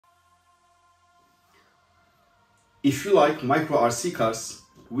If you like micro RC cars,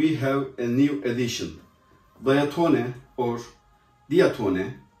 we have a new edition, Diatone or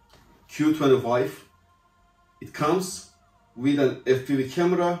Diatone Q25. It comes with an FPV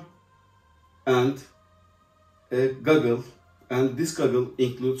camera and a goggle, and this goggle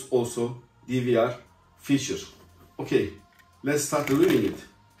includes also DVR feature. Okay, let's start reviewing it.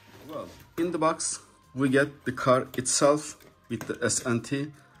 Well, in the box we get the car itself with the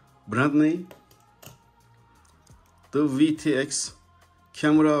SNT brand name, the VTX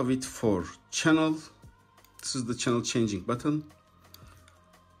camera with 4 channels. This is the channel changing button.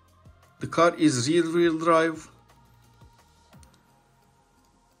 The car is rear-wheel drive,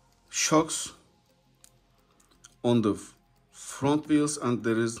 shocks on the front wheels, and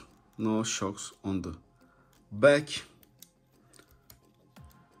there is no shocks on the back.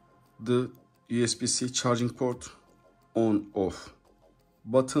 The USB-C charging port, on off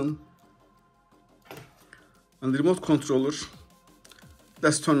button, and the remote controller.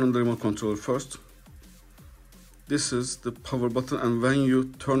 Let's turn on the remote controller first. This is the power button, and when you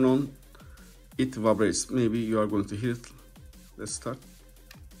turn on, it vibrates. Maybe you are going to hear it. Let's start.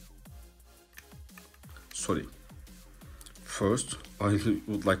 Sorry. First, I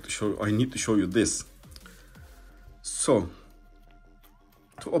need to show you this. So,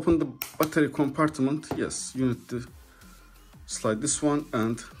 to open the battery compartment, yes, you need to slide this one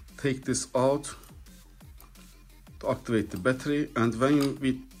and take this out to activate the battery. And when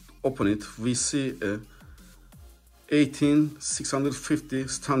we open it, we see a 18650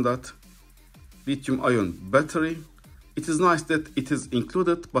 standard lithium-ion battery. It is nice that it is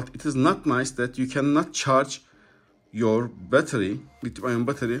included, but it is not nice that you cannot charge your battery, lithium-ion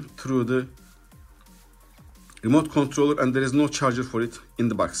battery, through the remote controller, and there is no charger for it in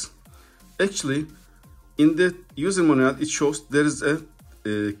the box. Actually, in the user manual it shows there is a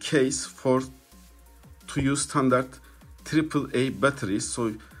case to use standard AAA batteries.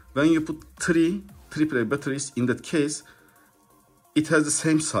 So when you put 3 AAA batteries in that case, it has the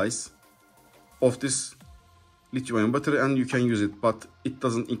same size of this lithium-ion battery and you can use it, but it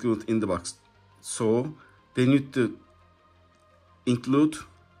doesn't include in the box. So they need to include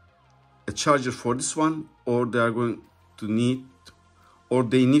a charger for this one, or they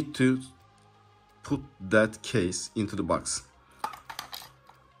need to put that case into the box.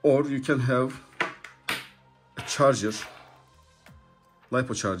 Or you can have a charger,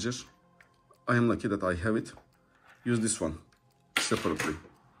 LiPo charger. I am lucky that I have it. Use this one separately.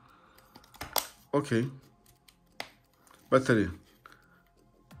 Okay. Battery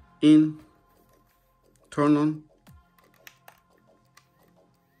in, turn on,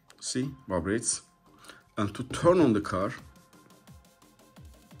 see, vibrates. And to turn on the car,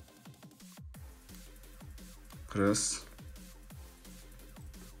 press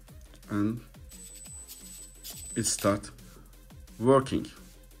and it starts working.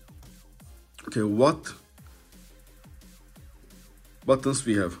 Okay, what buttons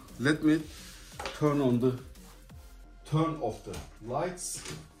we have? Let me turn off the lights.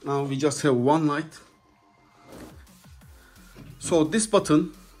 Now we just have one light. So this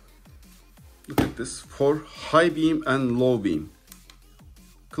button, look at this, for high beam and low beam.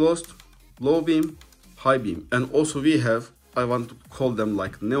 Closed, low beam, high beam. And also we have, I want to call them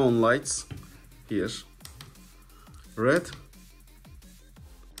like neon lights here. Red,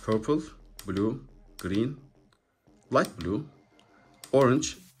 purple, blue, green, light blue,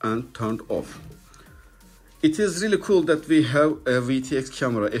 orange, and turned off. It is really cool that we have a VTX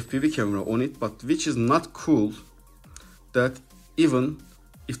camera, FPV camera on it, but which is not cool that even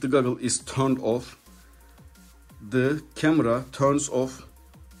if the goggle is turned off, the camera turns off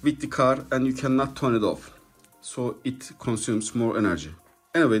with the car and you cannot turn it off. So it consumes more energy.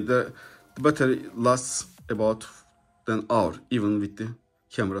 Anyway, the battery lasts about an hour even with the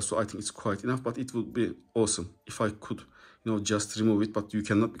camera, so I think it's quite enough, but it would be awesome if I could, just remove it, but you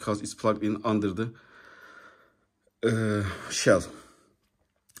cannot because it's plugged in under the shell.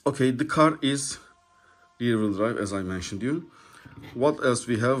 Okay, the car is rear-wheel drive, as I mentioned you. What else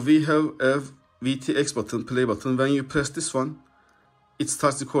we have? We have a VTX button, play button. When you press this one, it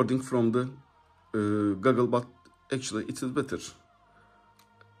starts recording from the goggle, but actually it is better.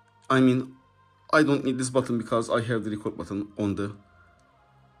 I mean, I don't need this button because I have the record button on the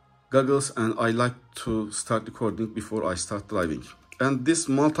goggles and I like to start recording before I start driving. And this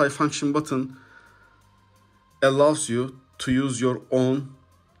multi-function button allows you to use your own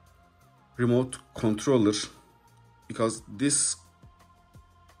remote controller, because this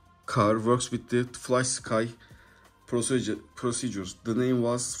car works with the FlySky procedures. The name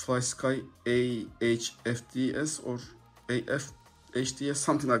was FlySky AHFDS or AFHDS,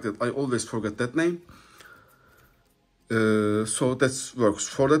 something like that. I always forget that name. So that works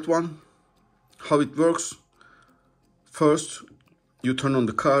for that one. How it works: first you turn on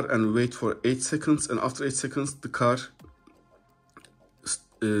the car and wait for 8 seconds, and after 8 seconds the car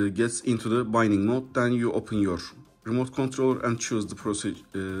gets into the binding mode. Then you open your remote controller and choose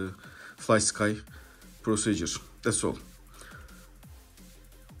the fly sky procedure. That's all.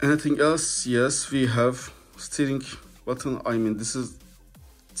 Anything else? Yes, we have steering button. I mean, this is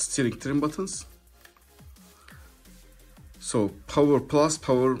steering trim buttons. So power plus,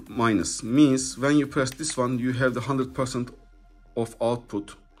 power minus means when you press this one, you have the 100% of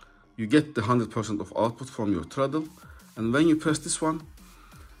output. You get the 100% of output from your throttle, and when you press this one,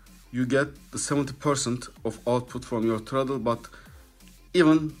 you get the 70% of output from your throttle. But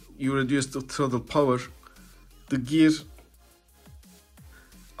even you reduce the throttle power, the gear,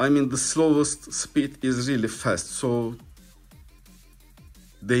 I mean the slowest speed is really fast, so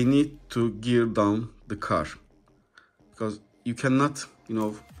they need to gear down the car, because you cannot, you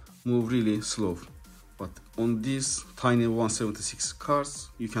know, move really slow. But on these tiny 176 cars,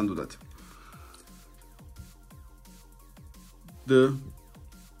 you can do that. The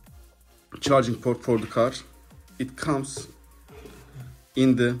charging port for the car, it comes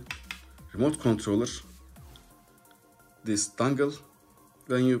in the remote controller, this dongle.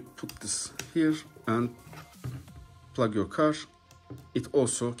 When you put this here and plug your car, it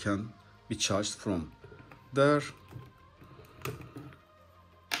also can be charged from there.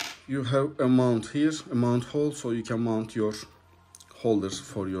 You have a mount here, a mount hole, so you can mount your holders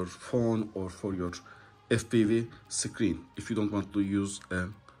for your phone or for your FPV screen if you don't want to use a,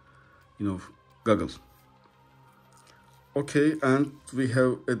 you know, goggles. Okay, and we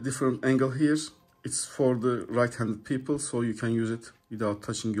have a different angle here. It's for the right-handed people, so you can use it without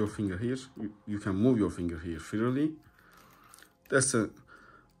touching your finger here. You can move your finger here freely. That's a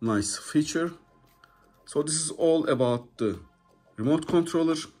nice feature. So this is all about the remote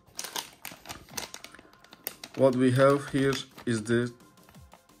controller. What we have here is the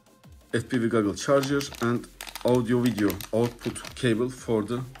FPV goggle charger and audio video output cable for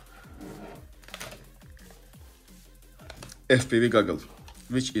the FPV goggle,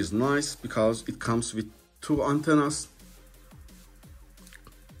 which is nice because it comes with 2 antennas.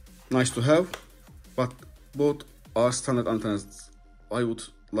 Nice to have, but both are standard antennas. I would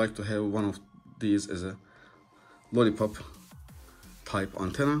like to have one of these as a lollipop type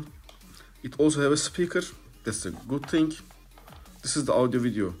antenna. It also has a speaker. That's a good thing. This is the audio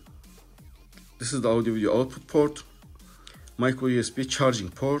video. This is the audio video output port, micro USB charging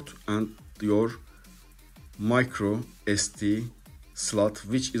port, and your micro SD slot,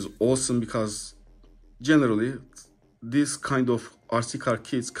 which is awesome because generally this kind of RC car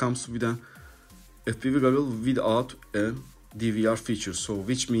kits comes with a FPV goggle without a DVR feature, so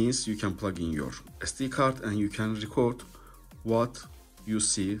which means you can plug in your SD card and you can record what you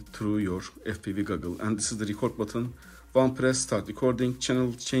see through your FPV goggle. And this is the record button. One press, start recording,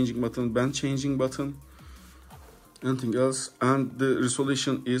 channel changing button, band changing button, anything else. And the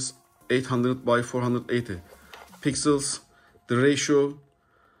resolution is 800 by 480 pixels. The ratio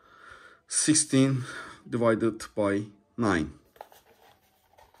 16 divided by 9.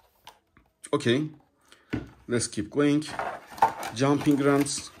 Okay, let's keep going. Jumping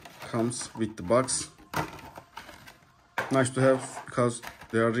ramps comes with the box. Nice to have because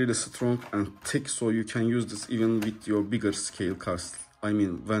they are really strong and thick, so you can use this even with your bigger scale cars. I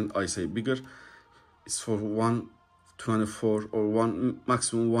mean, when I say bigger, it's for 124 or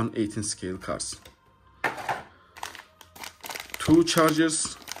maximum 118 scale cars. 2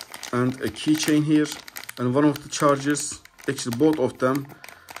 chargers and a keychain here, and one of the chargers, actually both of them,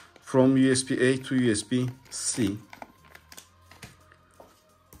 from USB-A to USB-C.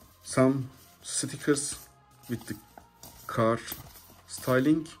 Some stickers with the car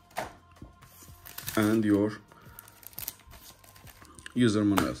styling and your user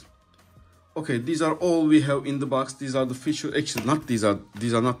manual. Okay, these are all we have in the box. These are the features. Actually, not these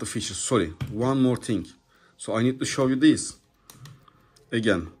are not the features. Sorry, one more thing. So I need to show you this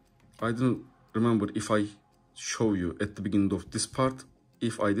again. I didn't remember if I show you at the beginning of this part.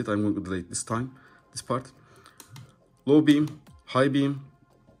 If I did, I'm going to delete this part. Low beam, high beam,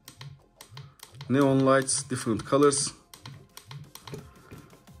 neon lights, different colors,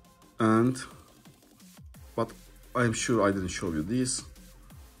 but I'm sure I didn't show you these.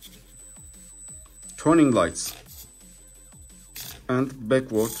 Turning lights and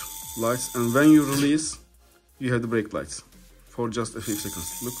backward lights, and when you release, you have the brake lights for just a few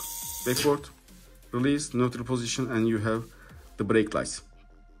seconds. Look, backward, release, neutral position, and you have the brake lights.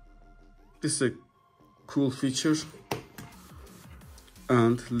 This is a cool feature.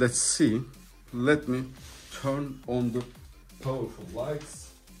 And let's see, let me turn on the powerful lights.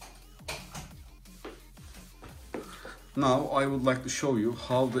 Now I would like to show you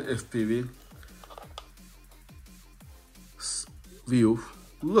how the FPV view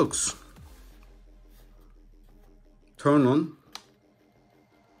looks. Turn on.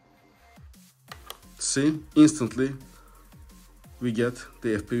 See, instantly we get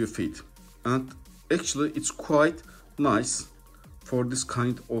the FPV feed, and actually it's quite nice for this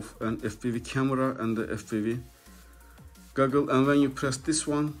kind of an FPV camera and the FPV goggle. And when you press this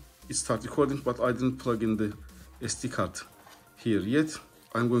one, it starts recording, but I didn't plug in the SD card here yet.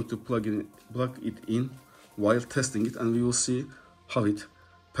 I'm going to plug it in while testing it, and we will see how it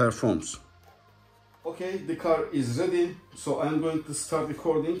performs. Okay, the car is ready, so I'm going to start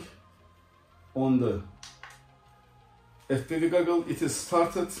recording on the FPV goggle. It is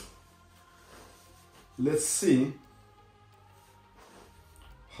started. Let's see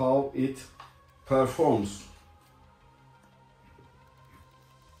how it performs.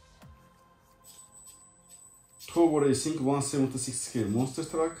 Turbo Racing 176 scale monster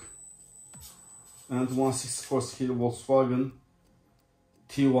truck and 164 scale Volkswagen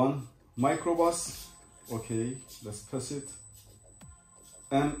T1 microbus. Okay, let's press it.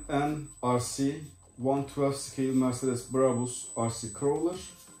 MNRC 112 scale Mercedes Brabus RC crawler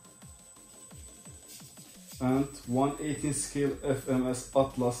and 118 scale FMS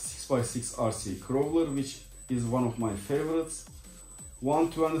Atlas 6x6 RC crawler, which is one of my favorites.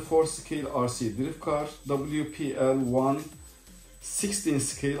 124 scale RC drift car, WPL 116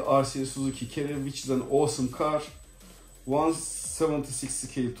 scale RC Suzuki Carrier, which is an awesome car. 176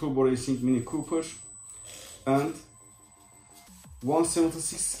 scale Turbo Racing Mini Cooper and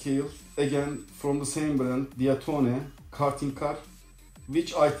 176 scale, again from the same brand, Diatone karting car,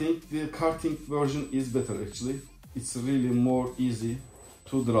 which I think the karting version is better actually. It's really more easy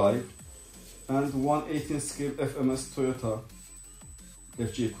to drive. And 118 scale FMS Toyota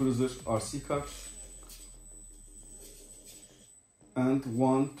FJ Cruiser RC car and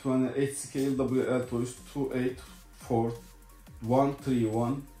 128 scale WL Toys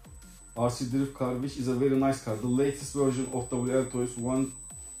 284131 RC drift car, which is a very nice car, the latest version of WL Toys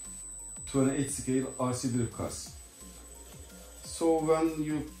 128 scale RC drift cars. So when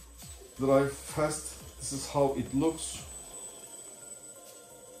you drive fast, this is how it looks.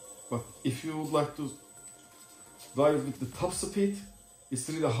 But if you would like to drive with the top speed, it's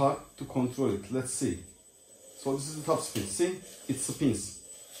really hard to control it. Let's see. So this is the top speed. See, it spins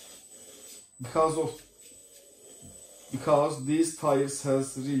because these tires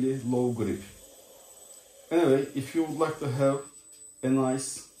has really low grip. Anyway, if you would like to have a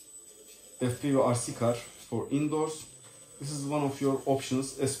nice FPV RC car for indoors, this is one of your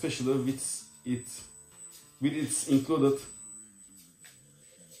options, especially with its included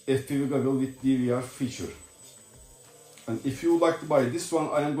FPV goggle with DVR feature. And if you would like to buy this one,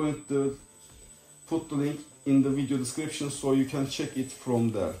 I am going to put the link in the video description so you can check it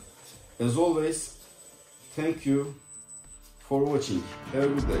from there. As always, thank you for watching. Have a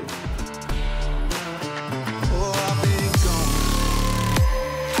good day.